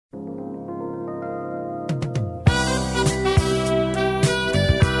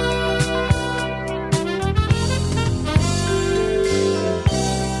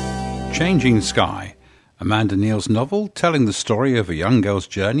Changing Sky, Amanda Neal's novel telling the story of a young girl's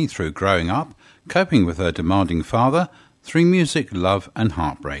journey through growing up, coping with her demanding father, through music, love and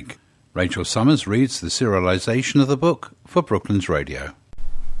heartbreak. Rachel Summers reads the serialisation of the book for Brooklands Radio.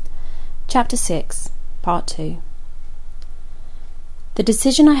 Chapter 6, Part 2. The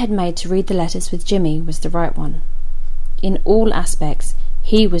decision I had made to read the letters with Jimmy was the right one. In all aspects,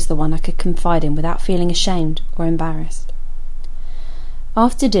 he was the one I could confide in without feeling ashamed or embarrassed.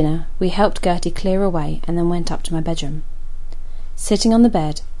 After dinner, we helped Gertie clear away and then went up to my bedroom. Sitting on the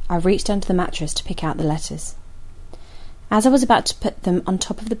bed, I reached under the mattress to pick out the letters. As I was about to put them on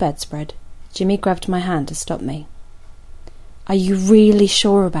top of the bedspread, Jimmy grabbed my hand to stop me. "Are you really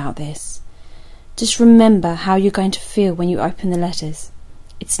sure about this? Just remember how you're going to feel when you open the letters.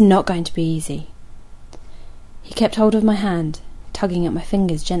 It's not going to be easy." He kept hold of my hand, tugging at my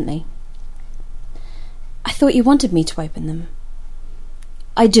fingers gently. "I thought you wanted me to open them."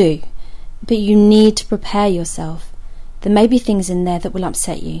 "I do, but you need to prepare yourself. There may be things in there that will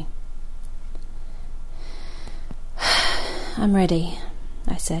upset you." "I'm ready,"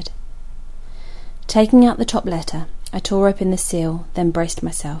 I said. Taking out the top letter, I tore open the seal, then braced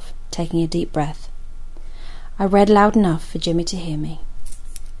myself, taking a deep breath. I read loud enough for Jimmy to hear me.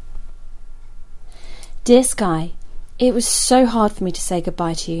 "Dear Sky, it was so hard for me to say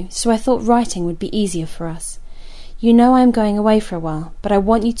goodbye to you, so I thought writing would be easier for us. You know I am going away for a while, but I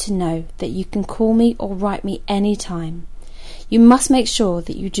want you to know that you can call me or write me any time. You must make sure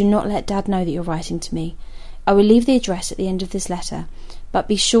that you do not let Dad know that you're writing to me. I will leave the address at the end of this letter, but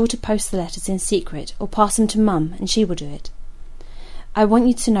be sure to post the letters in secret or pass them to Mum and she will do it. I want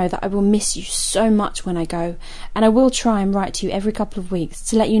you to know that I will miss you so much when I go, and I will try and write to you every couple of weeks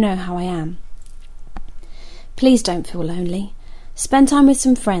to let you know how I am. Please don't feel lonely. Spend time with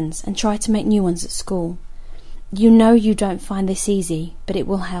some friends and try to make new ones at school. You know you don't find this easy, but it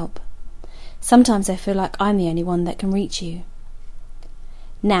will help. Sometimes I feel like I'm the only one that can reach you.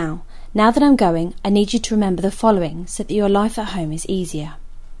 Now that I'm going, I need you to remember the following so that your life at home is easier.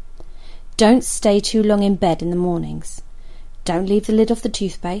 Don't stay too long in bed in the mornings. Don't leave the lid off the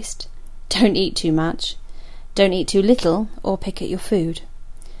toothpaste. Don't eat too much. Don't eat too little or pick at your food.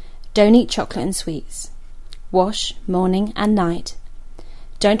 Don't eat chocolate and sweets. Wash morning and night.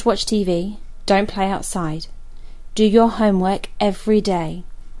 Don't watch TV. Don't play outside. Do your homework every day.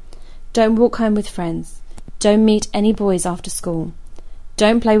 Don't walk home with friends. Don't meet any boys after school.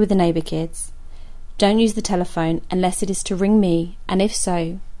 Don't play with the neighbour kids. Don't use the telephone unless it is to ring me, and if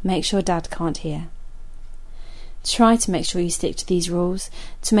so, make sure Dad can't hear. Try to make sure you stick to these rules,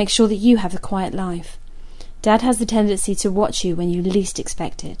 to make sure that you have a quiet life. Dad has the tendency to watch you when you least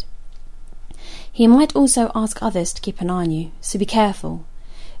expect it. He might also ask others to keep an eye on you, so be careful.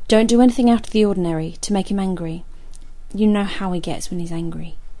 Don't do anything out of the ordinary to make him angry. You know how he gets when he's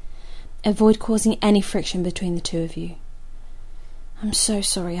angry. Avoid causing any friction between the two of you. I'm so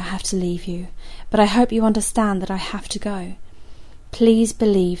sorry I have to leave you, but I hope you understand that I have to go. Please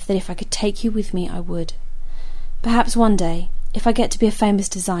believe that if I could take you with me, I would. Perhaps one day, if I get to be a famous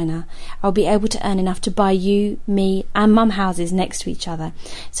designer, I'll be able to earn enough to buy you, me, and Mum houses next to each other,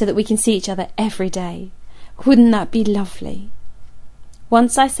 so that we can see each other every day. Wouldn't that be lovely?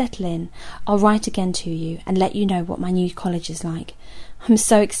 Once I settle in, I'll write again to you and let you know what my new college is like. I'm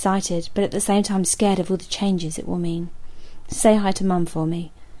so excited, but at the same time scared of all the changes it will mean. Say hi to Mum for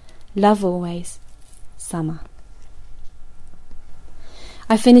me. Love always, Summer.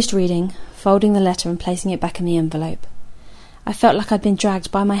 I finished reading, folding the letter and placing it back in the envelope. I felt like I'd been dragged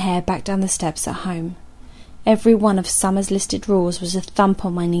by my hair back down the steps at home. Every one of Summer's listed rules was a thump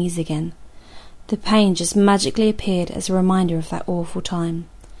on my knees again. The pain just magically appeared as a reminder of that awful time.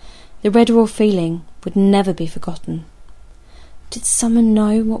 The red raw feeling would never be forgotten. Did Summer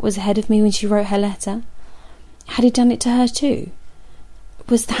know what was ahead of me when she wrote her letter? Had he done it to her too?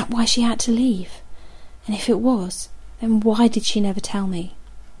 Was that why she had to leave? And if it was, then why did she never tell me?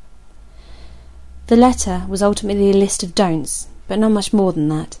 The letter was ultimately a list of don'ts, but not much more than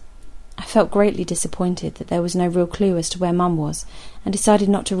that. I felt greatly disappointed that there was no real clue as to where Mum was, and decided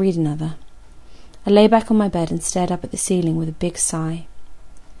not to read another. I lay back on my bed and stared up at the ceiling with a big sigh.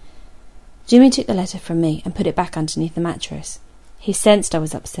 Jimmy took the letter from me and put it back underneath the mattress. He sensed I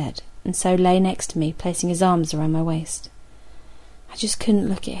was upset, and so lay next to me, placing his arms around my waist. I just couldn't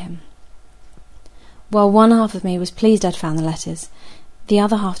look at him. While one half of me was pleased I'd found the letters, the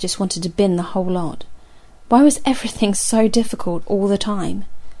other half just wanted to bin the whole lot. Why was everything so difficult all the time?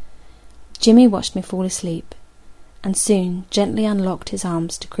 Jimmy watched me fall asleep, and soon gently unlocked his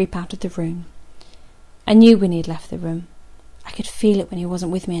arms to creep out of the room. I knew when he had left the room. I could feel it when he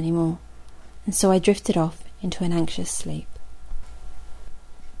wasn't with me anymore, and so I drifted off into an anxious sleep.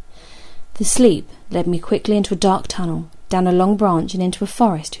 The sleep led me quickly into a dark tunnel, down a long branch and into a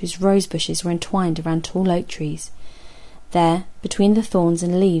forest whose rose bushes were entwined around tall oak trees. There, between the thorns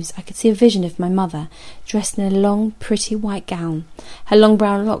and leaves, I could see a vision of my mother, dressed in a long, pretty white gown, her long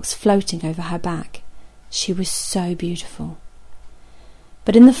brown locks floating over her back. She was so beautiful.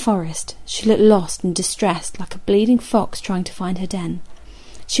 But in the forest, she looked lost and distressed, like a bleeding fox trying to find her den.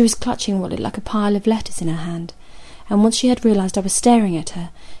 She was clutching what looked like a pile of letters in her hand, and once she had realised I was staring at her,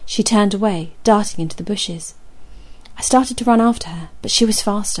 she turned away, darting into the bushes. I started to run after her, but she was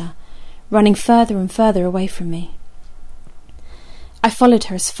faster, running further and further away from me. I followed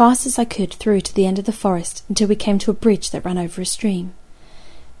her as fast as I could through to the end of the forest until we came to a bridge that ran over a stream.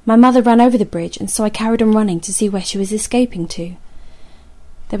 My mother ran over the bridge, and so I carried on running to see where she was escaping to.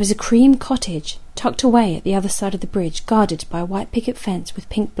 There was a cream cottage tucked away at the other side of the bridge, guarded by a white picket fence with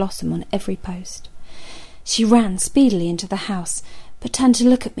pink blossom on every post. She ran speedily into the house, but turned to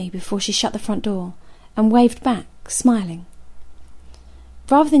look at me before she shut the front door, and waved back, smiling.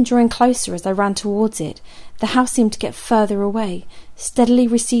 Rather than drawing closer as I ran towards it, the house seemed to get further away, steadily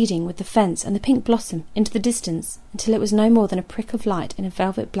receding with the fence and the pink blossom into the distance until it was no more than a prick of light in a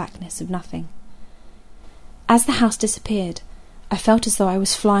velvet blackness of nothing. As the house disappeared, I felt as though I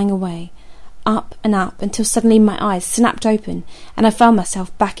was flying away, up and up, until suddenly my eyes snapped open and I found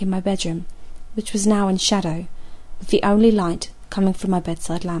myself back in my bedroom, which was now in shadow, with the only light coming from my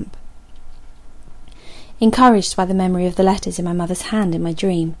bedside lamp. Encouraged by the memory of the letters in my mother's hand in my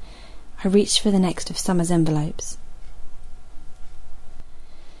dream, I reached for the next of Summer's envelopes.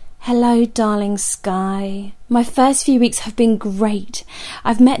 Hello, darling Sky. My first few weeks have been great.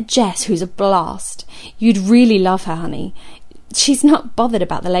 I've met Jess, who's a blast. You'd really love her, honey. She's not bothered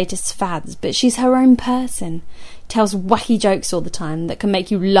about the latest fads, but she's her own person. Tells wacky jokes all the time that can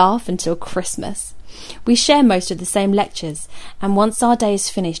make you laugh until Christmas. We share most of the same lectures, and once our day is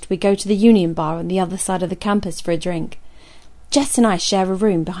finished, we go to the Union Bar on the other side of the campus for a drink. Jess and I share a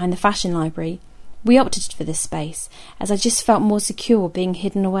room behind the fashion library. We opted for this space, as I just felt more secure being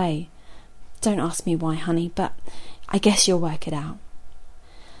hidden away. Don't ask me why, honey, but I guess you'll work it out.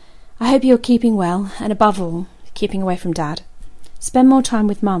 I hope you're keeping well, and above all, keeping away from Dad. Spend more time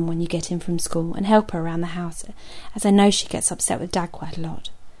with Mum when you get in from school, and help her around the house, as I know she gets upset with Dad quite a lot.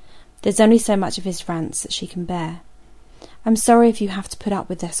 There's only so much of his rants that she can bear. I'm sorry if you have to put up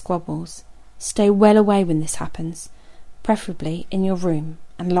with their squabbles. Stay well away when this happens, preferably in your room,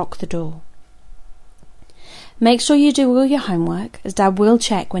 and lock the door. Make sure you do all your homework, as Dad will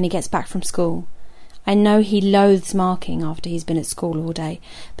check when he gets back from school. I know he loathes marking after he's been at school all day,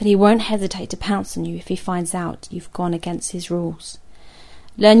 but he won't hesitate to pounce on you if he finds out you've gone against his rules.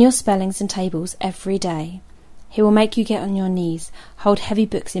 Learn your spellings and tables every day. He will make you get on your knees, hold heavy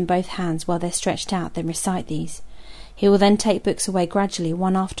books in both hands while they're stretched out, then recite these. He will then take books away gradually,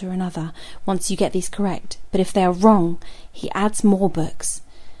 one after another, once you get these correct, but if they are wrong, he adds more books.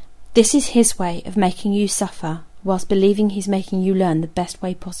 This is his way of making you suffer, whilst believing he's making you learn the best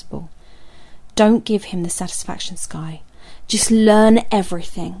way possible. Don't give him the satisfaction, Sky. Just learn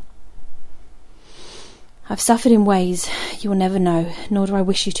everything. I've suffered in ways you will never know, nor do I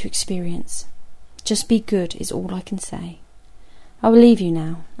wish you to experience. Just be good is all I can say. I will leave you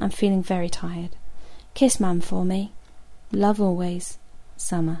now. I'm feeling very tired. Kiss Mum for me. Love always,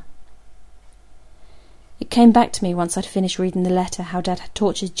 Summer. It came back to me once I'd finished reading the letter how Dad had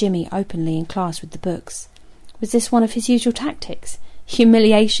tortured Jimmy openly in class with the books. Was this one of his usual tactics?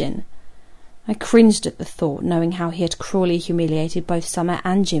 Humiliation? I cringed at the thought, knowing how he had cruelly humiliated both Summer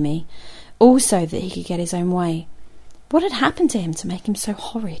and Jimmy, also that he could get his own way. What had happened to him to make him so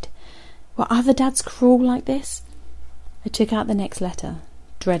horrid? Were other dads cruel like this? I took out the next letter,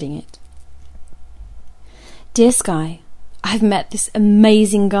 dreading it. Dear Sky, I've met this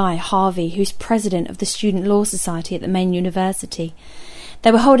amazing guy, Harvey, who's president of the Student Law Society at the main university.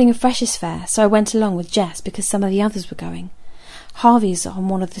 They were holding a freshers' fair, so I went along with Jess because some of the others were going. Harvey's on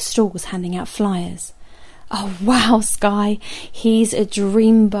one of the stalls handing out flyers. Oh, wow, Sky, he's a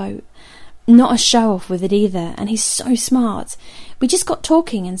dreamboat. Not a show-off with it either, and he's so smart. We just got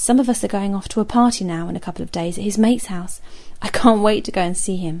talking, and some of us are going off to a party now in a couple of days at his mate's house. I can't wait to go and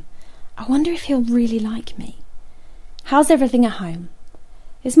see him. I wonder if he'll really like me. How's everything at home?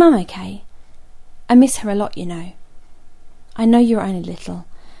 Is Mum okay? I miss her a lot, you know. I know you're only little,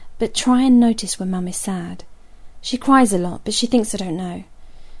 but try and notice when Mum is sad. She cries a lot, but she thinks I don't know.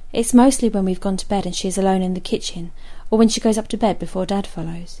 It's mostly when we've gone to bed and she is alone in the kitchen, or when she goes up to bed before Dad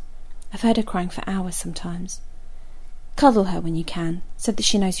follows. I've heard her crying for hours sometimes. Cuddle her when you can, so that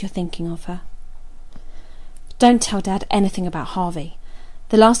she knows you're thinking of her. Don't tell Dad anything about Harvey.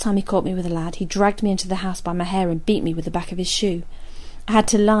 The last time he caught me with a lad, he dragged me into the house by my hair and beat me with the back of his shoe. I had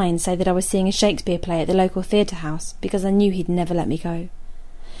to lie and say that I was seeing a Shakespeare play at the local theatre house because I knew he'd never let me go.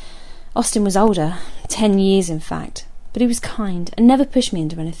 Austin was older, 10 years in fact, but he was kind and never pushed me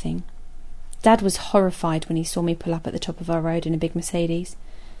into anything. Dad was horrified when he saw me pull up at the top of our road in a big Mercedes.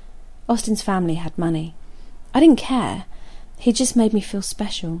 Austin's family had money. I didn't care. He just made me feel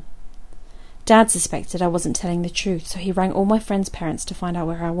special. Dad suspected I wasn't telling the truth, so he rang all my friends' parents to find out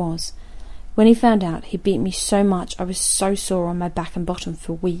where I was. When he found out, he beat me so much I was so sore on my back and bottom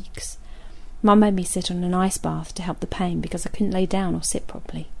for weeks. Mum made me sit on an ice bath to help the pain because I couldn't lay down or sit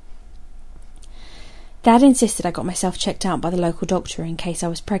properly. Dad insisted I got myself checked out by the local doctor in case I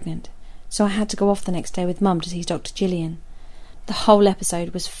was pregnant, so I had to go off the next day with Mum to see Dr. Gillian. The whole episode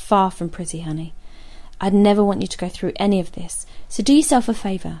was far from pretty, honey. I'd never want you to go through any of this, so do yourself a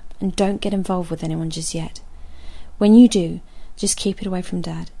favour and don't get involved with anyone just yet. When you do, just keep it away from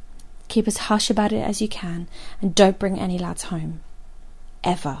Dad. Keep as hush about it as you can, and don't bring any lads home.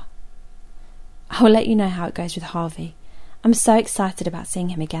 Ever. I will let you know how it goes with Harvey. I'm so excited about seeing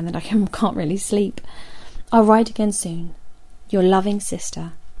him again that I can't really sleep. I'll write again soon. Your loving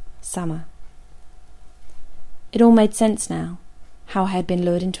sister, Summer. It all made sense now. How I had been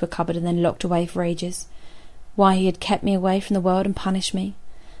lured into a cupboard and then locked away for ages. Why he had kept me away from the world and punished me.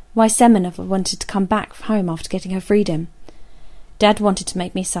 Why Semenov wanted to come back home after getting her freedom. Dad wanted to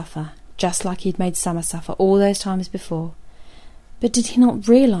make me suffer, just like he'd made Summer suffer all those times before. But did he not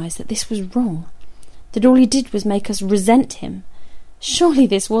realise that this was wrong? That all he did was make us resent him? Surely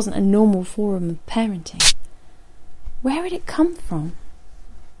this wasn't a normal form of parenting. Where had it come from?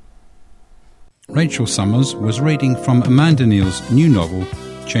 Rachel Summers was reading from Amanda Neal's new novel,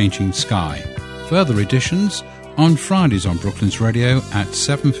 Changing Sky. Further editions on Fridays on Brooklands Radio at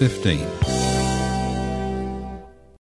 7:15.